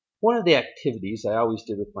One of the activities I always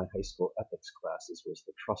did with my high school ethics classes was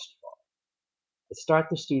the trust fall. I'd start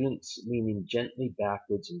the students leaning gently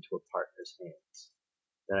backwards into a partner's hands.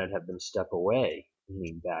 Then I'd have them step away and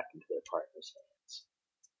lean back into their partner's hands.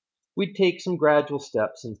 We'd take some gradual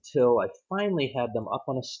steps until I finally had them up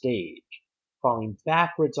on a stage, falling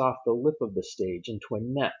backwards off the lip of the stage into a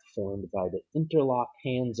net formed by the interlocked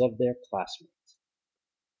hands of their classmates.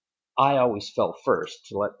 I always fell first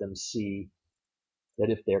to let them see that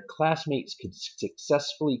if their classmates could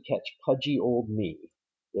successfully catch pudgy old me,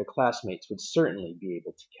 their classmates would certainly be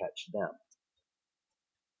able to catch them.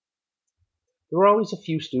 There were always a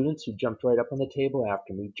few students who jumped right up on the table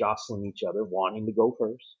after me, jostling each other, wanting to go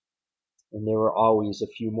first. And there were always a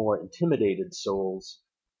few more intimidated souls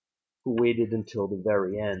who waited until the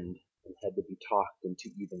very end and had to be talked into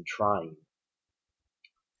even trying.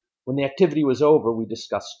 When the activity was over, we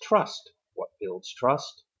discussed trust, what builds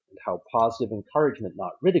trust, and how positive encouragement,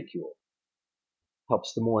 not ridicule,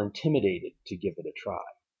 helps the more intimidated to give it a try.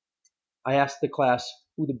 I asked the class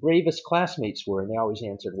who the bravest classmates were, and they always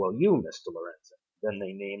answered, "Well, you, Mr. Lorenzen." Then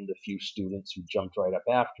they named the few students who jumped right up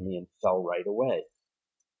after me and fell right away.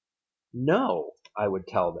 "No," I would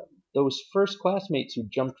tell them. "Those first classmates who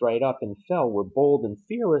jumped right up and fell were bold and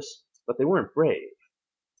fearless, but they weren't brave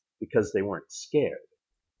because they weren't scared.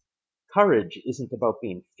 Courage isn't about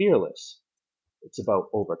being fearless. It's about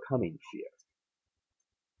overcoming fear."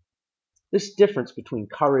 This difference between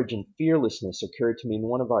courage and fearlessness occurred to me when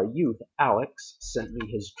one of our youth, Alex, sent me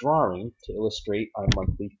his drawing to illustrate our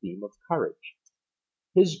monthly theme of courage.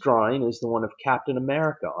 His drawing is the one of Captain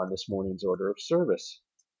America on this morning's order of service.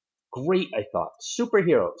 Great, I thought.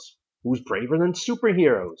 Superheroes. Who's braver than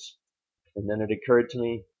superheroes? And then it occurred to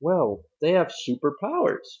me, well, they have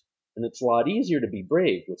superpowers, and it's a lot easier to be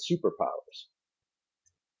brave with superpowers.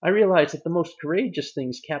 I realized that the most courageous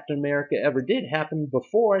things Captain America ever did happened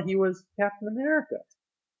before he was Captain America.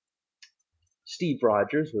 Steve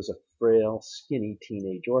Rogers was a frail, skinny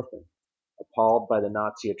teenage orphan. Appalled by the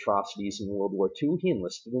Nazi atrocities in World War II, he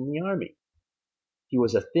enlisted in the army. He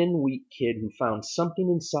was a thin, weak kid who found something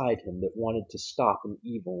inside him that wanted to stop an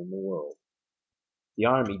evil in the world. The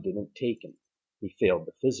army didn't take him. He failed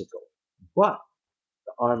the physical. But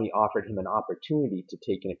the army offered him an opportunity to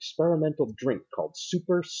take an experimental drink called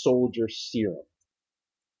Super Soldier Serum.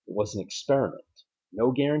 It was an experiment.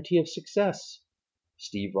 No guarantee of success.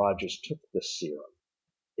 Steve Rogers took the serum.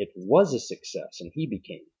 It was a success, and he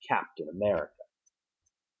became Captain America.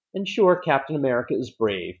 And sure, Captain America is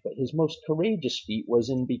brave, but his most courageous feat was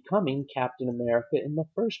in becoming Captain America in the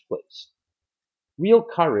first place. Real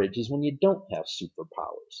courage is when you don't have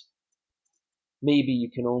superpowers. Maybe you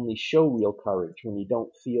can only show real courage when you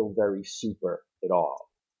don't feel very super at all.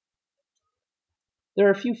 There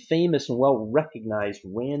are a few famous and well-recognized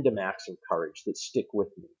random acts of courage that stick with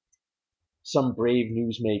me. Some brave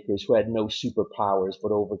newsmakers who had no superpowers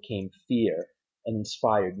but overcame fear and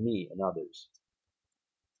inspired me and others.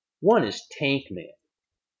 One is Tank Man.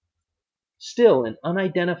 Still, an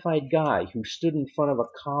unidentified guy who stood in front of a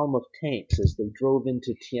column of tanks as they drove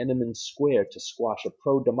into Tiananmen Square to squash a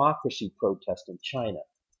pro-democracy protest in China,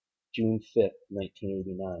 June 5th,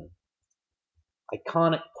 1989.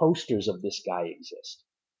 Iconic posters of this guy exist.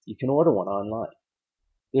 You can order one online.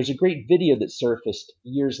 There's a great video that surfaced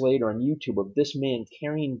years later on YouTube of this man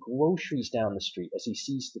carrying groceries down the street as he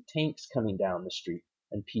sees the tanks coming down the street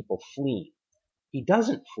and people fleeing. He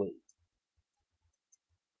doesn't flee.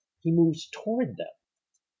 He moves toward them,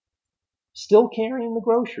 still carrying the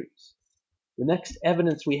groceries. The next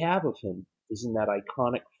evidence we have of him is in that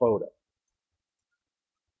iconic photo.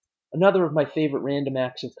 Another of my favorite random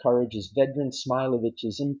acts of courage is Vedran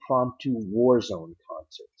Smilovich's impromptu war zone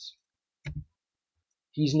concerts.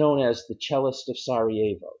 He's known as the cellist of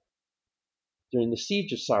Sarajevo. During the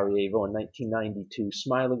siege of Sarajevo in 1992,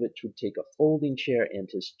 Smilovich would take a folding chair and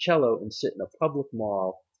his cello and sit in a public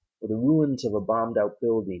mall or the ruins of a bombed-out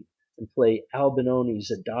building and play Albinoni's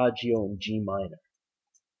Adagio in G minor,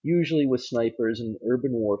 usually with snipers and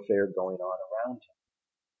urban warfare going on around him.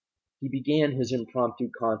 He began his impromptu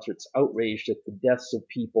concerts outraged at the deaths of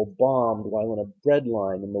people bombed while in a bread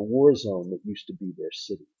line in the war zone that used to be their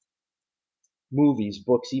city. Movies,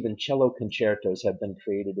 books, even cello concertos have been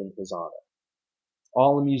created in his honor.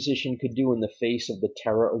 All a musician could do in the face of the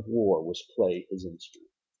terror of war was play his instrument.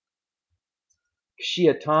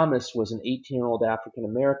 Kashia Thomas was an 18-year-old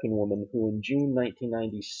African-American woman who in June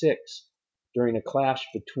 1996, during a clash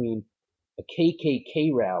between a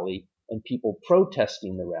KKK rally and people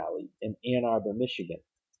protesting the rally in Ann Arbor, Michigan,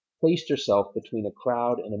 placed herself between a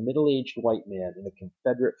crowd and a middle-aged white man in a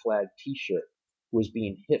Confederate flag t-shirt who was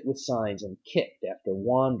being hit with signs and kicked after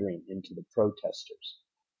wandering into the protesters.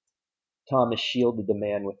 Thomas shielded the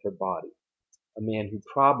man with her body, a man who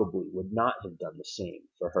probably would not have done the same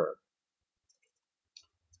for her.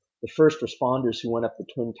 The first responders who went up the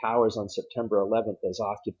Twin Towers on September 11th as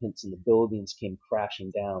occupants in the buildings came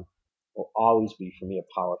crashing down will always be for me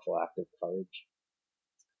a powerful act of courage.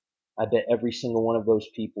 I bet every single one of those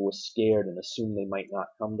people was scared and assumed they might not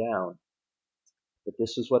come down. But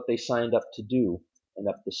this was what they signed up to do, and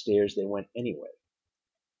up the stairs they went anyway.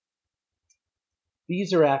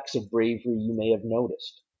 These are acts of bravery you may have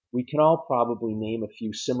noticed. We can all probably name a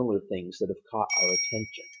few similar things that have caught our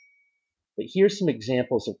attention. But here's some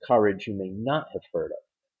examples of courage you may not have heard of,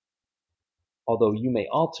 although you may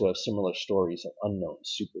also have similar stories of unknown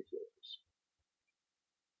superheroes.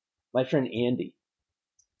 My friend Andy,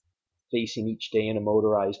 facing each day in a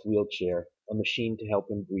motorized wheelchair, a machine to help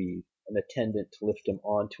him breathe, an attendant to lift him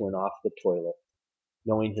onto and off the toilet,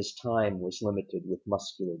 knowing his time was limited with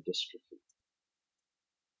muscular dystrophy.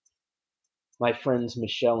 My friends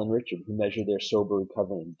Michelle and Richard, who measure their sober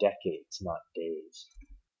recovery in decades, not days.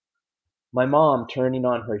 My mom turning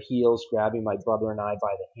on her heels, grabbing my brother and I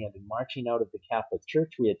by the hand and marching out of the Catholic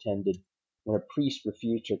church we attended when a priest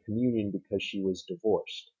refused her communion because she was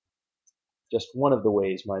divorced. Just one of the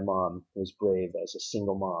ways my mom was brave as a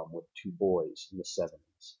single mom with 2 boys in the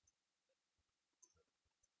 70s.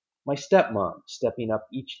 My stepmom stepping up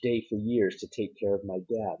each day for years to take care of my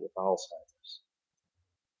dad with Alzheimer's.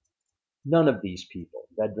 None of these people,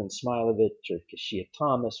 Vedran Smilovich or Kashia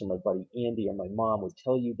Thomas or my buddy Andy or my mom, would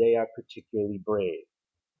tell you they are particularly brave.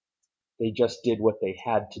 They just did what they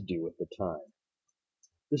had to do at the time.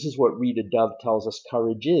 This is what Rita Dove tells us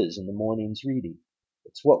courage is in the morning's reading.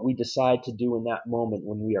 It's what we decide to do in that moment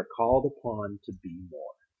when we are called upon to be more.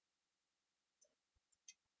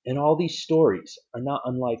 And all these stories are not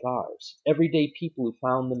unlike ours. Everyday people who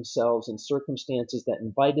found themselves in circumstances that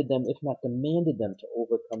invited them, if not demanded them, to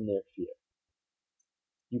overcome their fear.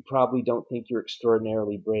 You probably don't think you're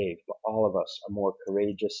extraordinarily brave, but all of us are more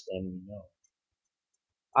courageous than we know.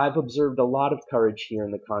 I've observed a lot of courage here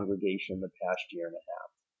in the congregation in the past year and a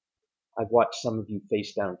half. I've watched some of you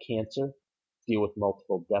face down cancer, deal with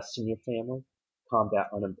multiple deaths in your family, combat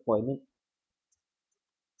unemployment.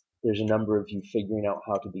 There's a number of you figuring out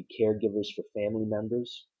how to be caregivers for family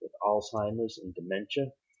members with Alzheimer's and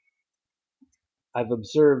dementia. I've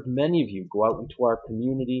observed many of you go out into our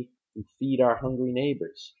community and feed our hungry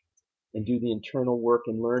neighbors and do the internal work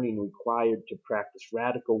and learning required to practice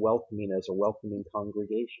radical welcoming as a welcoming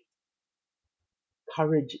congregation.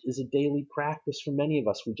 Courage is a daily practice for many of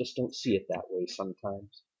us. We just don't see it that way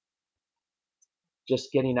sometimes.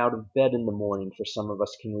 Just getting out of bed in the morning for some of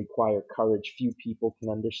us can require courage few people can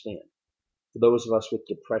understand. For those of us with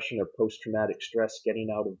depression or post-traumatic stress, getting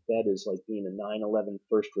out of bed is like being a 9/11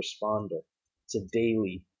 first responder. It's a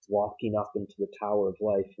daily walking up into the tower of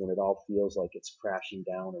life when it all feels like it's crashing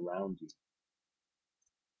down around you.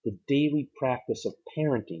 The daily practice of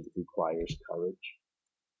parenting requires courage.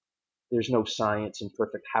 There's no science and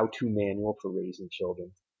perfect how-to manual for raising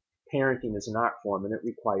children. Parenting is an art form, and it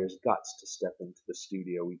requires guts to step into the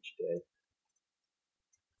studio each day.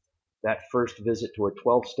 That first visit to a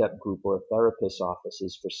 12-step group or a therapist's office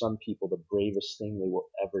is for some people the bravest thing they will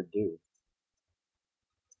ever do.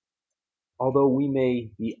 Although we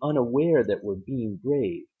may be unaware that we're being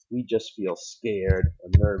brave, we just feel scared or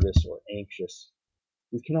nervous or anxious.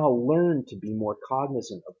 We can all learn to be more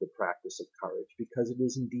cognizant of the practice of courage because it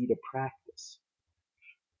is indeed a practice.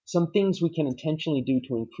 Some things we can intentionally do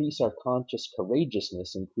to increase our conscious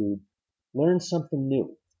courageousness include learn something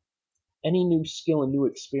new. Any new skill and new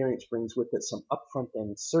experience brings with it some upfront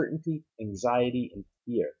uncertainty, anxiety, and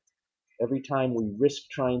fear. Every time we risk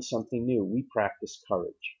trying something new, we practice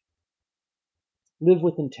courage. Live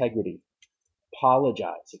with integrity.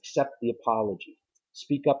 Apologize. Accept the apology.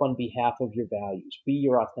 Speak up on behalf of your values. Be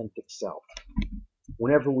your authentic self.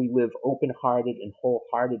 Whenever we live open-hearted and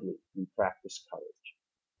wholeheartedly, we practice courage.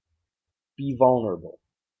 Be vulnerable.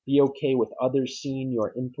 Be okay with others seeing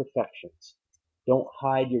your imperfections. Don't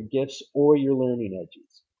hide your gifts or your learning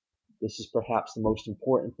edges. This is perhaps the most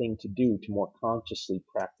important thing to do to more consciously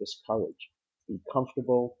practice courage. Be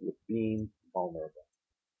comfortable with being vulnerable.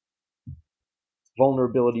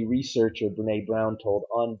 Vulnerability researcher Brene Brown told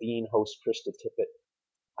On Being host Krista Tippett,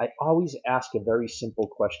 I always ask a very simple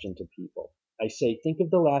question to people. I say, think of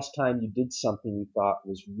the last time you did something you thought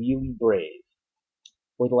was really brave,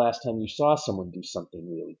 or the last time you saw someone do something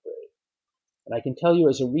really brave. And I can tell you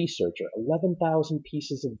as a researcher, 11,000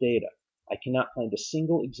 pieces of data, I cannot find a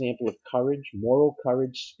single example of courage, moral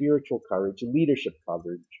courage, spiritual courage, leadership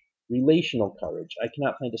courage, relational courage. I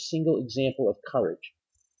cannot find a single example of courage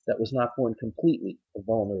that was not born completely of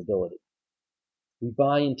vulnerability. We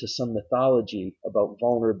buy into some mythology about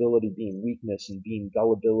vulnerability being weakness and being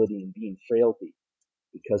gullibility and being frailty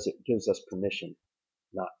because it gives us permission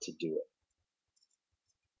not to do it.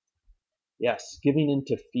 Yes, giving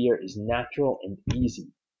into fear is natural and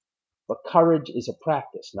easy, but courage is a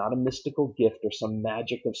practice, not a mystical gift or some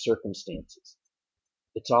magic of circumstances.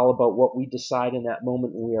 It's all about what we decide in that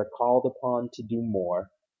moment when we are called upon to do more,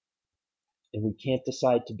 and we can't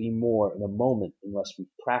decide to be more in a moment unless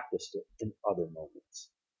we've practiced it in other moments.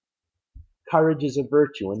 Courage is a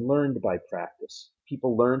virtue and learned by practice.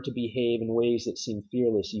 People learn to behave in ways that seem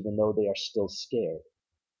fearless even though they are still scared.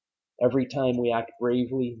 Every time we act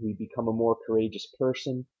bravely, we become a more courageous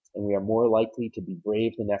person, and we are more likely to be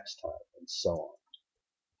brave the next time, and so on.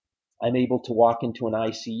 I'm able to walk into an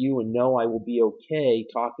ICU and know I will be okay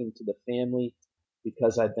talking to the family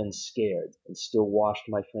because I've been scared and still washed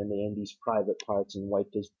my friend Andy's private parts and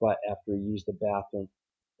wiped his butt after he used the bathroom,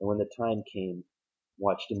 and when the time came,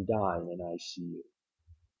 watched him die in an ICU.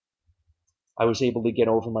 I was able to get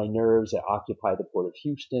over my nerves at Occupy the Port of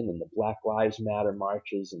Houston and the Black Lives Matter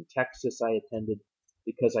marches in Texas I attended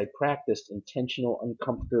because I practiced intentional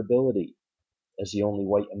uncomfortability as the only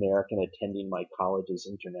white American attending my college's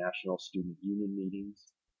International Student Union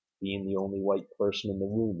meetings, being the only white person in the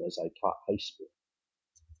room as I taught high school.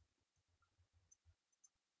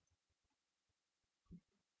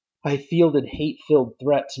 I fielded hate-filled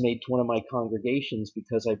threats made to one of my congregations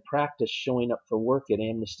because I practiced showing up for work at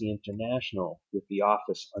Amnesty International with the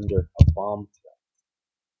office under a bomb threat.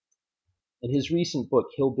 In his recent book,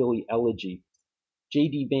 Hillbilly Elegy,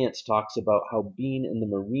 J.D. Vance talks about how being in the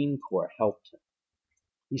Marine Corps helped him.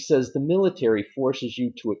 He says the military forces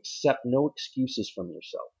you to accept no excuses from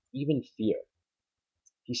yourself, even fear.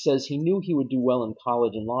 He says he knew he would do well in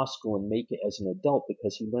college and law school and make it as an adult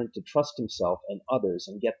because he learned to trust himself and others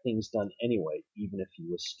and get things done anyway, even if he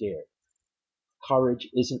was scared. Courage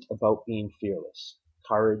isn't about being fearless.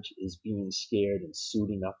 Courage is being scared and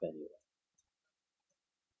suiting up anyway.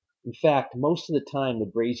 In fact, most of the time the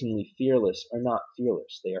brazenly fearless are not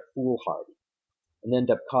fearless. They are foolhardy and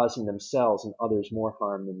end up causing themselves and others more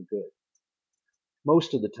harm than good.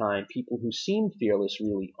 Most of the time, people who seem fearless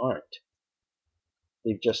really aren't.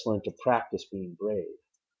 They've just learned to practice being brave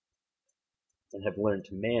and have learned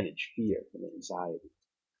to manage fear and anxiety.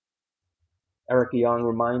 Erica Young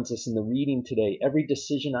reminds us in the reading today, every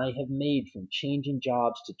decision I have made, from changing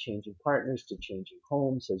jobs to changing partners to changing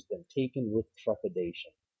homes, has been taken with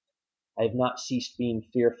trepidation. I have not ceased being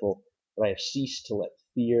fearful, but I have ceased to let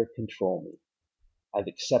fear control me. I've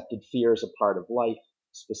accepted fear as a part of life,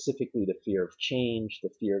 specifically the fear of change, the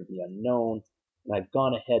fear of the unknown, and I've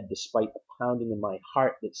gone ahead despite the pounding in my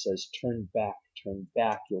heart that says, turn back,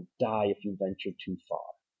 you'll die if you venture too far.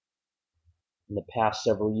 In the past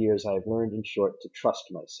several years, I have learned, in short, to trust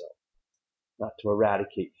myself, not to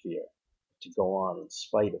eradicate fear, but to go on in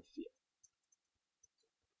spite of fear.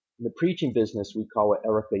 In the preaching business, we call what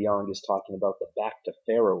Erica Young is talking about the back to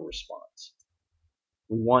Pharaoh response.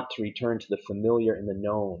 We want to return to the familiar and the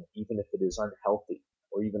known, even if it is unhealthy,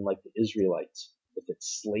 or even like the Israelites, if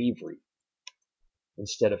it's slavery,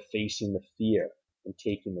 instead of facing the fear and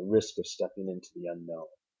taking the risk of stepping into the unknown.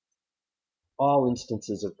 All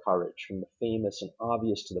instances of courage, from the famous and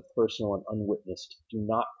obvious to the personal and unwitnessed, do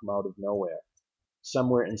not come out of nowhere.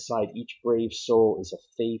 Somewhere inside each brave soul is a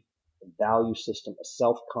faith, a value system, a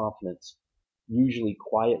self-confidence, usually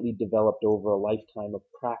quietly developed over a lifetime of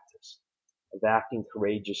practice, of acting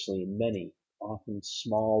courageously in many, often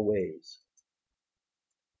small ways.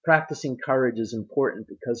 Practicing courage is important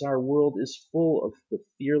because our world is full of the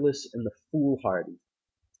fearless and the foolhardy,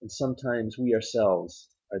 and sometimes we ourselves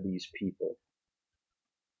are these people.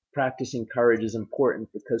 Practicing courage is important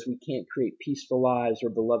because we can't create peaceful lives or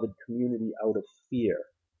beloved community out of fear.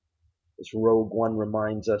 As Rogue One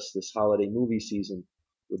reminds us this holiday movie season,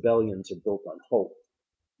 rebellions are built on hope,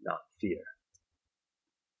 not fear.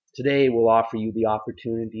 Today we'll offer you the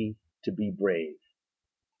opportunity to be brave.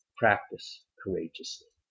 Practice courageously.